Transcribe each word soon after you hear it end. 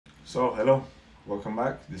So hello, welcome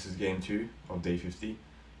back. This is game 2 of day 50.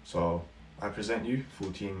 So I present you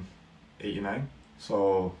 1489.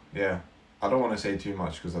 So yeah, I don't want to say too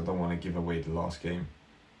much because I don't want to give away the last game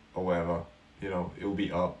or whatever. It'll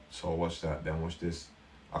be up, so watch that, then watch this.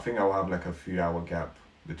 I think I'll have like a few hour gap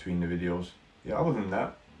between the videos. Yeah, other than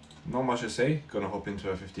that, not much to say. Gonna hop into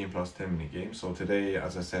a 15 plus 10 minute game. So today,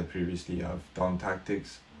 as I said previously, I've done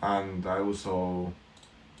tactics and I also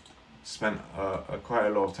spent quite a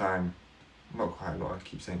lot of time, not quite a lot, I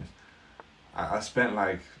keep saying this, I spent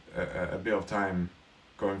like a bit of time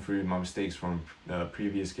going through my mistakes from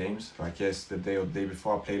previous games. Like yesterday or the day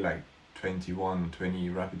before, I played like 21, 20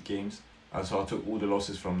 rapid games, and so I took all the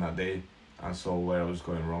losses from that day and saw where I was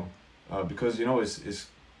going wrong. Because it's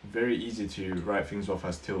very easy to write things off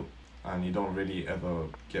as tilt, and you don't really ever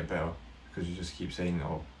get better because you just keep saying,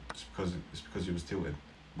 oh, it's because you was tilted.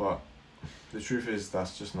 But the truth is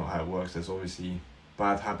that's just not how it works. There's obviously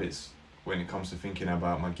bad habits when it comes to thinking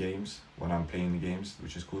about my games when I'm playing the games,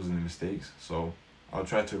 which is causing the mistakes. So I'll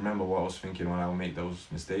try to remember what I was thinking when I make those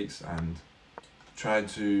mistakes and try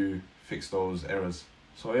to fix those errors.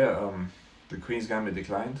 So yeah, the Queen's Gambit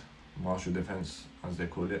declined, martial defense as they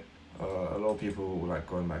call it. A lot of people like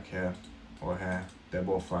going back here or here. They're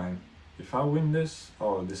both fine. If I win this,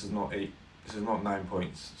 this is not 9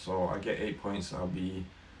 points, so I get 8 points. I'll be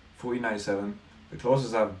 1497. The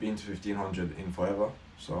closest I've been to 1500 in forever,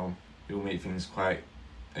 so it will make things quite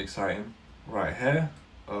exciting. Right here,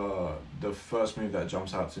 the first move that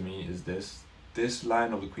jumps out to me is this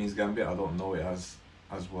line of the Queen's Gambit. I don't know it as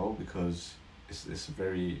well because it's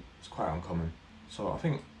quite uncommon. So I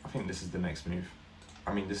think this is the next move.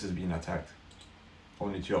 I mean, this is being attacked.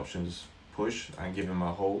 Only two options: push and give him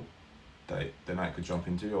a hole that the knight could jump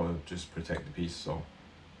into, or just protect the piece. So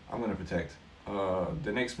I'm gonna protect.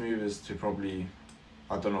 The next move is to probably,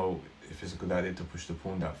 I don't know if it's a good idea to push the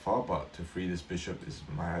pawn that far, but to free this bishop is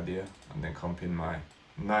my idea, and then come pin my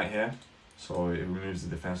knight here, so it removes the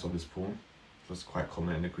defense of this pawn. That's quite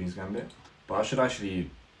common in the Queen's Gambit. But I should actually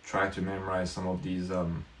try to memorize some of these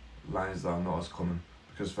lines that are not as common,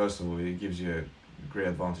 because first of all, it gives you a great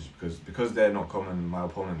advantage because they're not common. My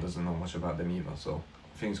opponent doesn't know much about them either, so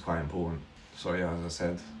I think it's quite important. So yeah, as I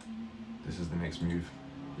said, this is the next move.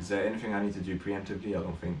 Is there anything I need to do preemptively? I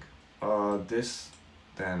don't think.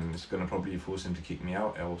 Then it's gonna probably force him to kick me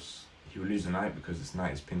out, else he will lose the knight because this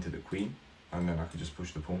knight is pinned to the queen, and then I could just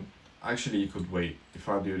push the pawn. Actually, he could wait. If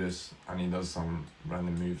I do this and he does some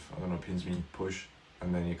random move, I don't know, pins me, push,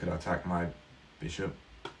 and then he could attack my bishop.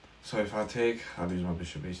 So if I take, I lose my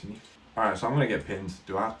bishop basically. Alright, so I'm gonna get pinned.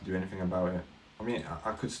 Do I have to do anything about it? I mean,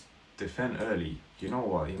 I could defend early. You know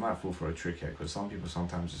what? He might fall for a trick here, because some people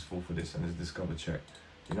sometimes just fall for this and it's discovered check.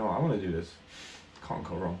 You know what? I'm gonna do this. Can't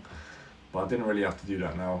go wrong. But I didn't really have to do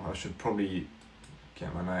that now. I should probably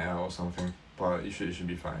get my knight out or something. But it should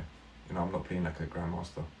be fine. I'm not playing like a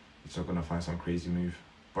grandmaster. It's not gonna find some crazy move.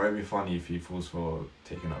 But it'd be funny if he falls for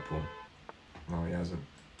taking that pawn. No, he hasn't.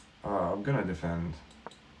 I'm gonna defend.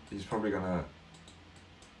 He's probably gonna...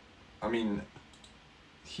 I mean,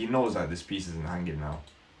 he knows that this piece isn't hanging now.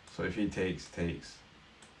 So if he takes,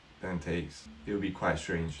 then takes, it will be quite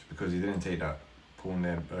strange because he didn't take that pawn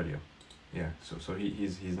there earlier. Yeah, so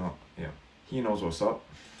he's not, yeah. He knows what's up.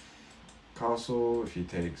 Castle, if he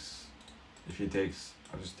takes,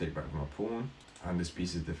 I'll just take back my pawn and this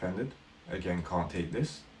piece is defended. Again, can't take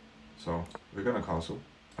this. So we're gonna castle.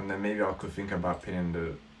 And then maybe I could think about pinning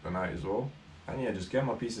the knight as well. And yeah, just get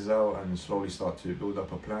my pieces out and slowly start to build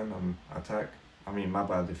up a plan and attack. I mean, my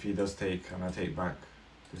bad, if he does take and I take back,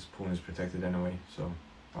 this pawn is protected anyway. So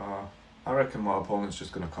I reckon my opponent's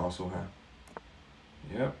just gonna castle here.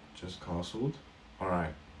 Yep, just castled.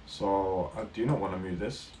 Alright, so I do not want to move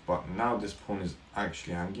this, but now this pawn is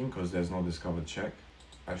actually hanging because there's no discovered check.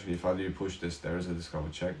 Actually, if I do push this, there is a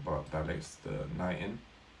discovered check, but that lets the knight in.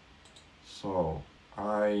 So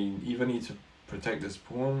I either need to protect this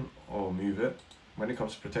pawn or move it. When it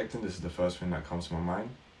comes to protecting, this is the first thing that comes to my mind.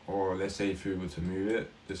 Or let's say if we were to move it,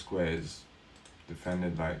 this square is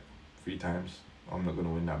defended like 3 times. I'm not going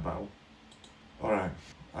to win that battle. Alright,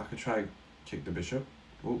 I could try kick the bishop.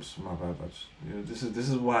 Oops, my bad. This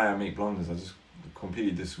is why I make blunders. I just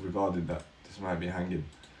completely disregarded that this might be hanging.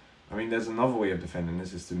 I mean, there's another way of defending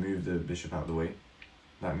this, is to move the bishop out of the way.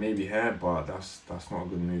 Like maybe here, but that's not a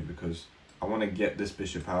good move because I want to get this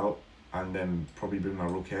bishop out and then probably bring my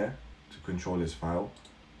rook here to control this file.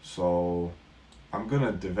 So I'm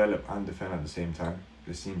gonna develop and defend at the same time.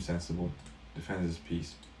 This seems sensible. Defend this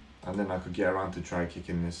piece. And then I could get around to try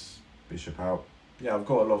kicking this bishop out. Yeah, I've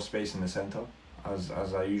got a lot of space in the center. As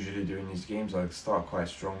I usually do in these games, I start quite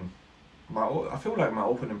strong. I feel like my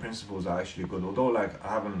opening principles are actually good, although like I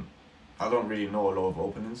haven't I don't really know a lot of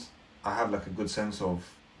openings. I have like a good sense of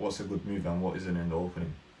what's a good move and what isn't in the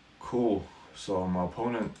opening. Cool. So my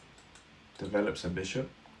opponent develops a bishop.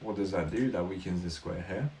 What does that do? That weakens this square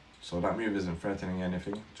here. So that move isn't threatening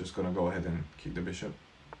anything. Just gonna go ahead and kick the bishop.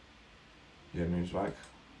 Yeah, moves back.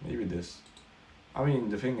 Maybe this. I mean,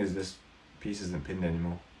 the thing is, this piece isn't pinned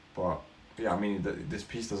anymore. But yeah, I mean, this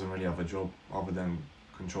piece doesn't really have a job other than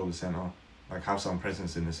control the center. Like, have some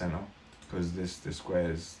presence in the center. Because this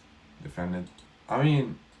square is defended. I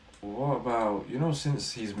mean, what about, you know,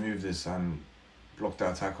 since he's moved this and blocked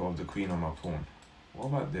the attack of the queen on my pawn, what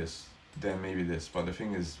about this? Then maybe this. But the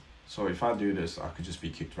thing is, so if I do this, I could just be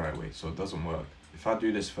kicked right away. So it doesn't work. If I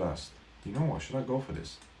do this first, you know what? Should I go for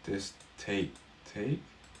this? This, take.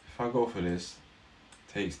 If I go for this,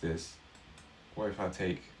 takes this. What if I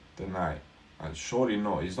take the knight? And surely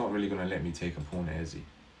not. He's not really going to let me take a pawn here, is he?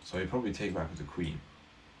 So he'll probably take back with the queen.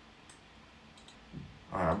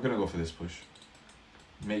 Alright, I'm going to go for this push.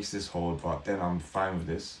 Makes this hold, but then I'm fine with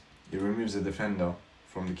this. It removes the defender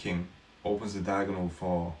from the king. Opens the diagonal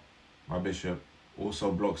for my bishop.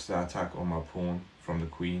 Also blocks the attack on my pawn from the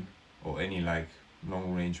queen. Or any like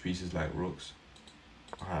long range pieces like rooks.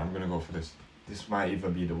 Alright, I'm going to go for this. This might either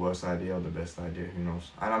be the worst idea or the best idea, who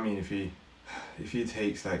knows. And I mean, if he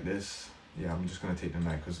takes like this, yeah, I'm just going to take the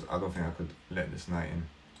knight because I don't think I could let this knight in.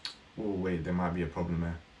 Oh wait, there might be a problem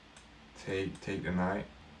there. Take the knight,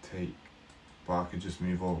 take, but I could just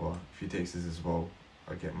move over. If he takes this as well,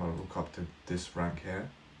 I get my rook up to this rank here.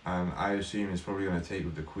 And I assume he's probably going to take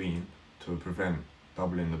with the queen to prevent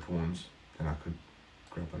doubling the pawns. Then I could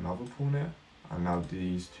grab another pawn here. And now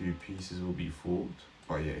these two pieces will be forked.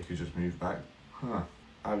 But yeah, he could just move back. Huh.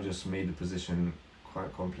 I've just made the position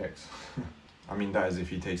quite complex. I mean, that is if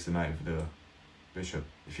he takes the knight with the bishop.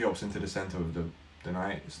 If he opts into the center with the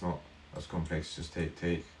knight, it's not as complex, just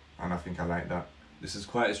take. And I think I like that. This is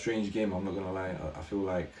quite a strange game, I'm not gonna lie. I feel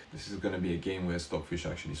like this is gonna be a game where Stockfish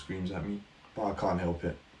actually screams at me. But I can't help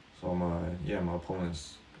it. So my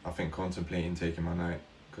opponent's, I think, contemplating taking my knight.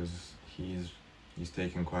 Because he's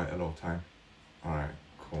taking quite a lot of time. Alright,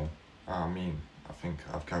 cool. I mean, I think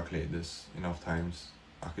I've calculated this enough times.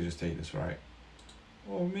 I could just take this, right?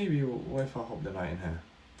 Or maybe, what if I hop the knight in here?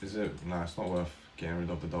 Is it? Nah, it's not worth getting rid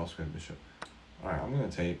of the dark square bishop. Alright, I'm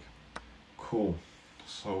gonna take. Cool.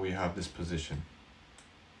 So we have this position.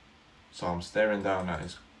 So I'm staring down at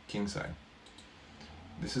his king side.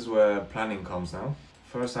 This is where planning comes now.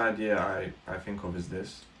 First idea I think of is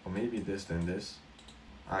this. Or maybe this, then this.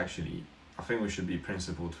 Actually, I think we should be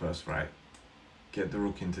principled first, right? Get the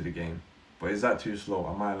rook into the game. But is that too slow?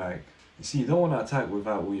 I might like... You see, you don't want to attack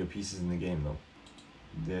without all your pieces in the game though.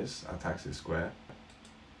 This attacks this square.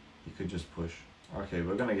 You could just push. Okay,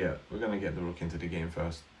 we're gonna get the rook into the game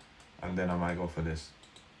first. And then I might go for this.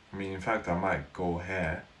 I mean, in fact, I might go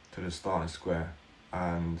here to the starting square.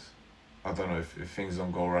 And I don't know, if things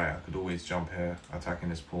don't go right, I could always jump here, attacking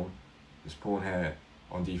this pawn. This pawn here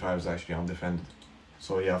on d5 is actually undefended.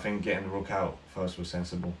 So yeah, I think getting the rook out first was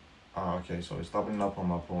sensible. Ah, okay, so it's doubling up on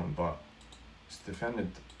my pawn, but it's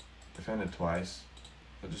defended twice.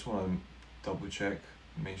 I just want to double check,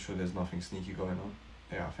 make sure there's nothing sneaky going on.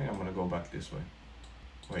 Yeah, I think I'm gonna go back this way.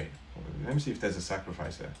 Wait, let me see if there's a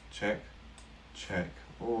sacrifice there. Check.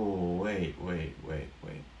 Oh, wait.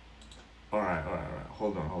 Alright,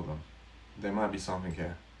 hold on. There might be something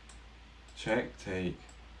here. Check, take,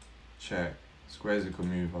 check. Squares it could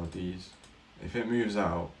move are these. If it moves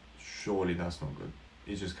out, surely that's not good.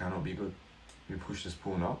 It just cannot be good. We push this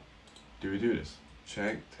pawn up. Do we do this?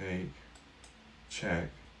 Check, take, check.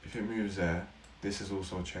 If it moves there, this is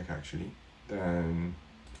also a check actually. Then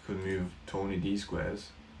he could move Tony these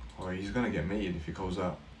squares. Or he's gonna get mated if he goes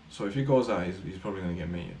out. So if he goes out, he's probably gonna get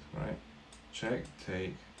mated, right? Check,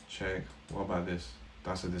 take, check. What about this?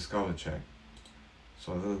 That's a discovered check.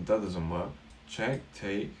 So that doesn't work. Check,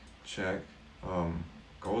 take, check.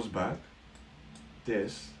 Goes back.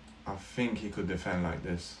 This, I think he could defend like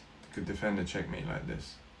this. He could defend the checkmate like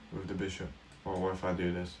this with the bishop. Or what if I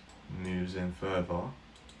do this? Moves in further.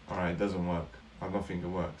 Alright, it doesn't work. I don't think it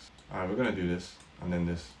works. Alright, we're gonna do this and then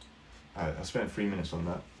this. I spent 3 minutes on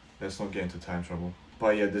that. Let's not get into time trouble.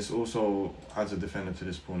 But yeah, this also adds a defender to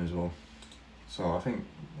this pawn as well. So I think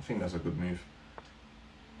that's a good move.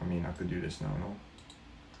 I mean, I could do this now, no?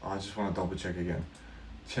 I just want to double check again.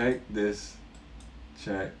 Check this.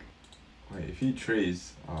 Check. Wait, if he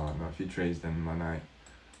trades, no, if he trades, then my knight.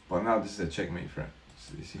 But now this is a checkmate threat.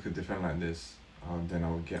 So if he could defend like this, then I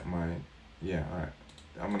would get my, yeah, alright.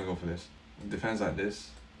 I'm gonna go for this. Defends like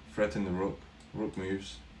this, threaten the rook, rook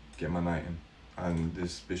moves, get my knight in. And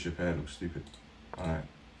this bishop here looks stupid. Alright,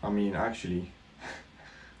 I mean, actually,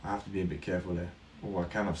 I have to be a bit careful there. Oh, I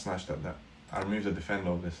kind of snatched at that. I removed the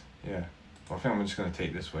defender of this. Yeah. Well, I think I'm just gonna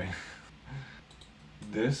take this way.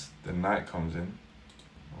 This, the knight comes in.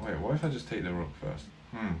 Wait, what if I just take the rook first?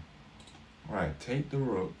 Right, take the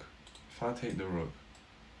rook. If I take the rook,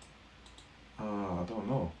 I don't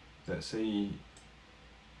know. Let's say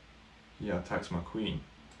he attacks my queen.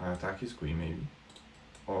 I attack his queen maybe.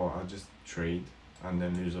 Or I just trade and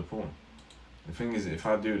then lose a pawn. The thing is, if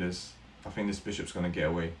I do this, I think this bishop's gonna get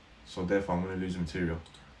away. So therefore I'm gonna lose material.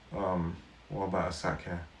 What about a sack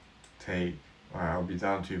here? Take. Alright, I'll be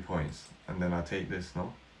down 2 points. And then I take this,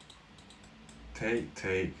 no? Take.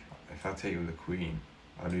 If I take with the queen,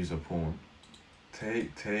 I lose a pawn.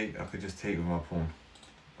 Take. I could just take with my pawn.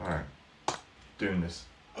 Alright. Doing this.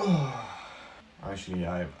 Actually,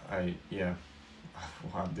 yeah.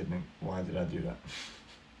 Why did I do that?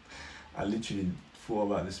 I literally thought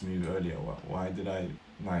about this move earlier. Why did I?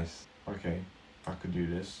 Nice. Okay, I could do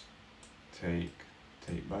this. Take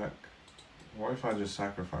back. What if I just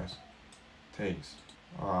sacrifice? Takes.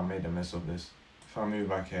 Oh, I made a mess of this. If I move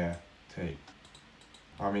back here, take.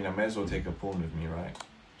 I mean, I may as well take a pawn with me, right?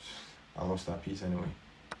 I lost that piece anyway.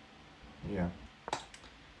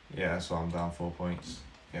 Yeah, so I'm down 4 points.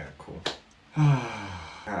 Yeah, cool.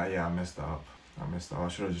 Yeah, I messed that up. I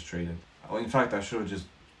should have just traded. Oh, in fact, I should have just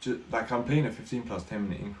like, I'm playing a 15 plus 10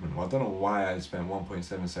 minute increment. Well, I don't know why I spent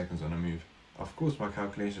 1.7 seconds on a move. Of course, my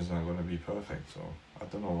calculations aren't going to be perfect, so I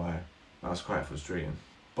don't know why. That's quite frustrating.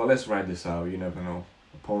 But let's ride this out. You never know.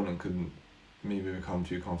 Opponent couldn't maybe become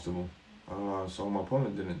too comfortable. So my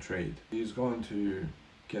opponent didn't trade. He's going to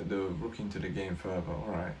get the rook into the game further.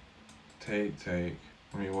 Alright. Take.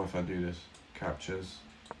 I mean, what if I do this? Captures.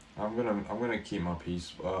 I'm gonna keep my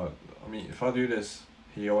piece. I mean, if I do this,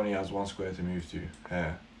 he only has 1 square to move to.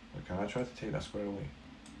 Here. But can I try to take that square away?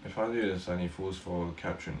 If I do this and he falls for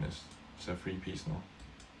capturing this, it's a free piece now.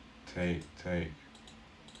 Take.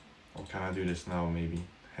 Or can I do this now maybe?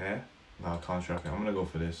 Here? No, I can't trap it. I'm gonna go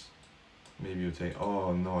for this. Maybe you'll take.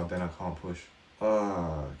 Oh no, then I can't push.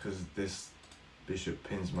 Because this bishop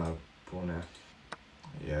pins my pawn there.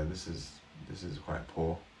 Yeah, this is quite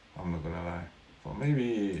poor. I'm not gonna lie. But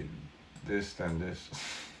maybe this, then this.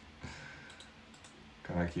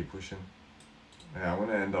 Can I keep pushing? Yeah, I'm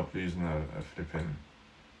gonna end up losing a flipping.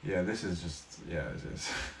 Yeah, this is just. Yeah, it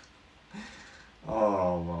is.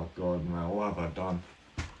 Oh my god, man, what have I done?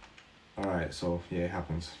 Alright, so yeah, it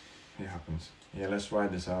happens. Yeah, let's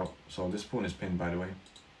ride this out. So this pawn is pinned, by the way.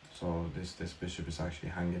 So this bishop is actually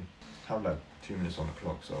hanging. I have like 2 minutes on the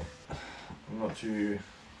clock, so I'm not too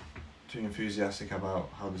enthusiastic about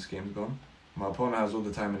how this game's gone. My opponent has all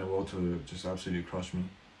the time in the world to just absolutely crush me.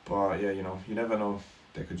 But yeah, you know, you never know.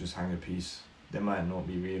 They could just hang a piece. They might not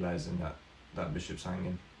be realizing that bishop's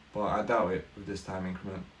hanging. But I doubt it with this time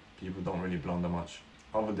increment. People don't really blunder much.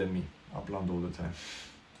 Other than me, I blunder all the time.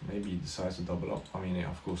 Maybe he decides to double up. I mean, yeah,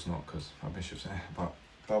 of course not, because my bishop's there. But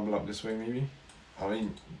double up this way maybe. I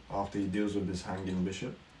mean, after he deals with this hanging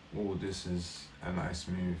bishop. Oh, this is a nice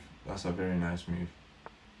move. That's a very nice move.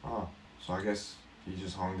 So I guess he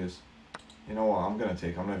just hung this. You know what, I'm gonna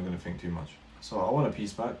take. I'm not even gonna think too much. So I want a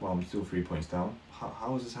piece back, but I'm still 3 points down.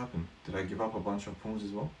 How has this happened? Did I give up a bunch of pawns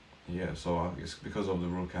as well? Yeah, so it's because of the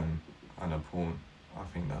rook and a pawn. I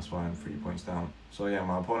think that's why I'm 3 points down. So yeah,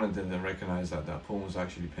 my opponent didn't recognize that pawn was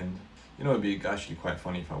actually pinned. You know, it'd be actually quite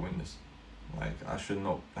funny if I win this. Like, I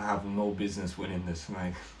have no business winning this.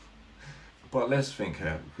 Like, but let's think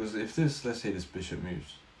here, because if this, let's say this bishop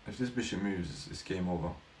moves. If this bishop moves, it's game over.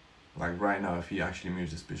 Like right now, if he actually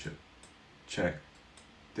moves this bishop, check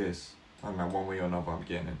this, and like one way or another, I'm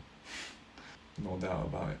getting in. No doubt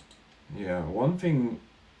about it. Yeah, one thing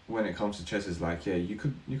when it comes to chess is like, yeah, you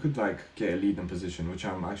could like get a leading position, which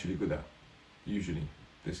I'm actually good at. Usually,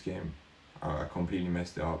 this game, I completely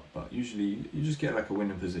messed it up, but usually you just get like a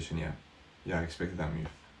winning position. Yeah, I expected that move.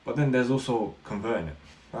 But then there's also converting it.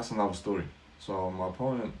 That's another story. So my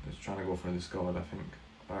opponent is trying to go for a discovered, I think.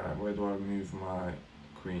 Alright, where do I move my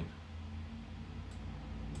queen?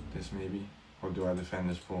 This maybe? Or do I defend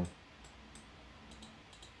this pawn?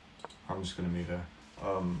 I'm just gonna move her.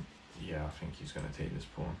 Yeah, I think he's gonna take this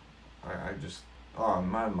pawn. I just, oh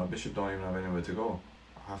man, my bishop don't even have anywhere to go.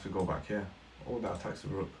 I have to go back here. Oh, that attacks the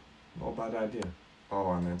rook. Not a bad idea.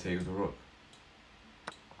 Oh, and then take the rook.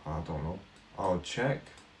 I don't know. I'll check.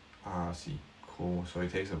 I see. Cool. So he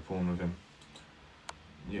takes a pawn with him.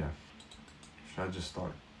 Yeah. Should I just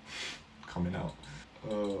start coming out?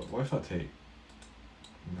 What if I take?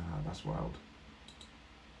 Nah, that's wild.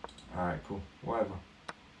 Alright, cool. Whatever.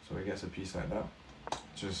 So he gets a piece like that.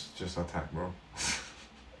 Just attack, bro.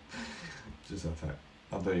 Just attack.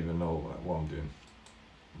 I don't even know what I'm doing.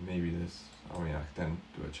 Maybe this. I mean, I can then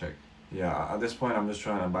do a check. Yeah, at this point I'm just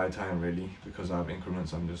trying to buy time really, because I have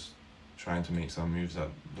increments. I'm just trying to make some moves that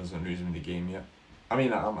doesn't lose me the game yet. I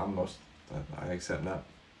mean, I'm lost. I accept that.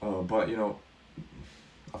 But you know,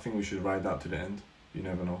 I think we should ride that to the end. You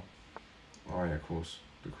never know. Oh yeah, of course,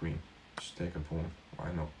 the queen. Just take a pawn.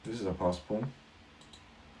 Why not? This is a passed pawn.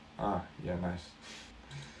 Ah, yeah, nice.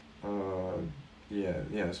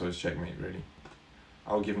 Yeah. So it's checkmate really.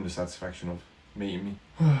 I'll give him the satisfaction of mating me.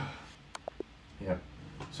 Yeah.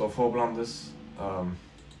 So 4 blunders.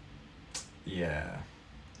 Yeah,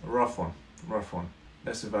 rough one.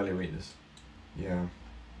 Let's evaluate this. Yeah,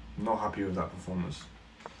 not happy with that performance.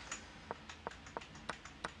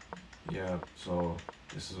 Yeah, so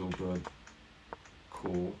this is all good.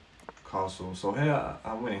 Cool. Castle. So here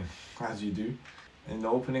I'm winning, as you do. In the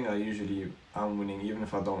opening, I'm winning, even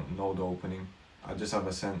if I don't know the opening. I just have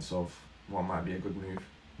a sense of what might be a good move.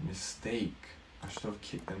 Mistake. I should have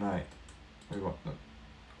kicked the knight. Wait, what? No.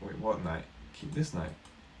 Wait, what knight? Keep this knight.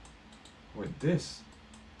 Wait, this.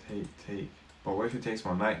 Take. But what if he takes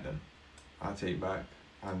my knight then? I take back,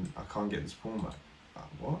 and I can't get this pawn back.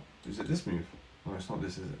 What? Is it this move? No, it's not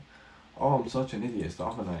this, is it? Oh, I'm such an idiot. It's the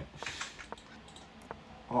other knight.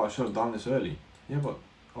 Oh, I should have done this early. Yeah, but...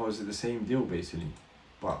 Oh, is it the same deal, basically?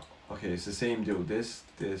 But, okay, it's the same deal. This.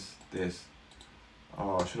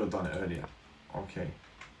 Oh, I should have done it earlier. Okay.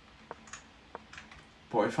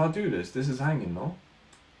 But if I do this is hanging, no?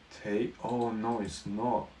 Take... Oh, no, it's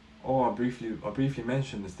not. Oh, I briefly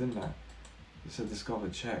mentioned this, didn't I? It's a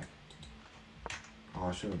discovered check. Oh,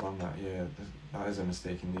 I should have done that. Yeah, that is a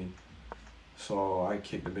mistake indeed. So, I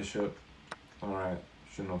kick the bishop. Alright,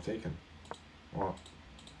 shouldn't have taken. What?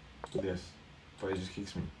 This. But it just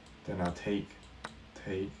kicks me. Then I take,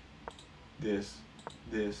 this.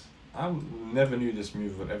 I never knew this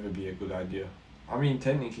move would ever be a good idea. I mean,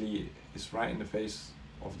 technically, it's right in the face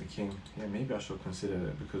of the king. Yeah, maybe I should consider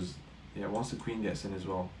it, because, yeah, once the queen gets in as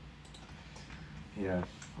well. Yeah,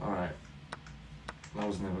 alright. I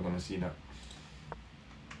was never gonna see that.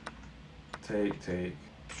 Take.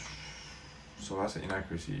 So that's an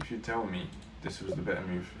inaccuracy. If you tell me this was the better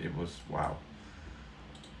move, it was, wow.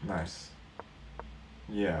 Nice.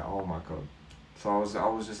 Yeah, oh my god. So I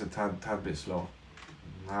was just a tad bit slow.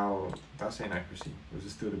 Now that's inaccuracy. Was it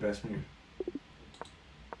still the best move?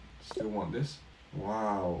 Still want this?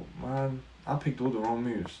 Wow, man. I picked all the wrong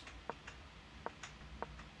moves.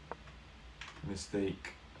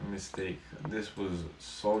 Mistake. This was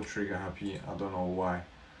so trigger happy. I don't know why.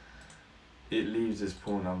 It leaves this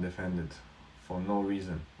pawn undefended for no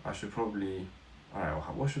reason. I should probably...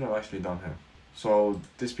 Alright, what should I have actually done here? So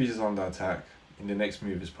this piece is under attack. In the next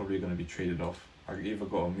move, it's probably going to be traded off. I either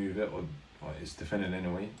got to move it, or it's defended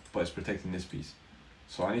anyway, but it's protecting this piece.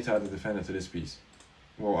 So I need to add a defender to this piece.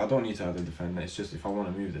 Well, I don't need to add a defender. It's just if I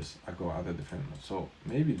want to move this, I go add a defender. So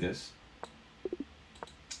maybe this.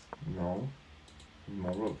 No. My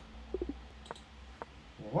rook.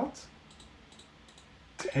 What?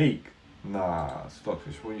 Take. Nah,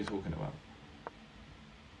 Stockfish, what are you talking about?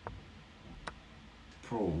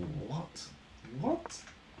 Bro, what?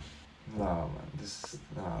 Nah, man,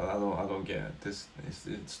 I don't get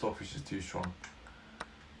it. Stockfish is too strong.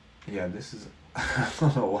 Yeah, this is, I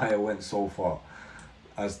don't know why I went so far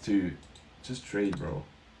as to just trade, bro.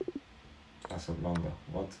 That's a blunder.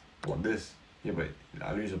 What this? Yeah, but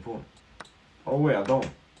I lose a pawn. Oh wait, I don't.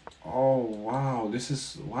 Oh wow,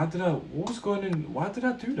 what was going on? Why did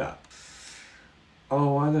I do that?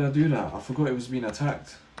 Oh, why did I do that? I forgot it was being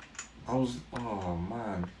attacked. Oh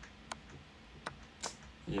man.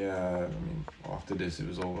 Yeah, I mean, after this it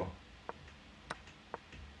was over.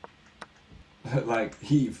 Like,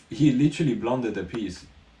 he literally blundered the piece.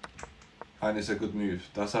 And it's a good move.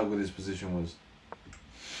 That's how good his position was.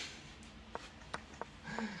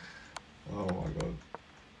 Oh my god.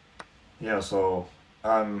 Yeah, so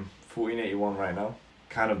I'm 1481 right now.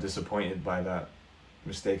 Kind of disappointed by that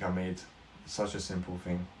mistake I made. Such a simple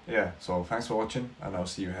thing. Yeah, so thanks for watching, and I'll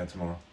see you here tomorrow.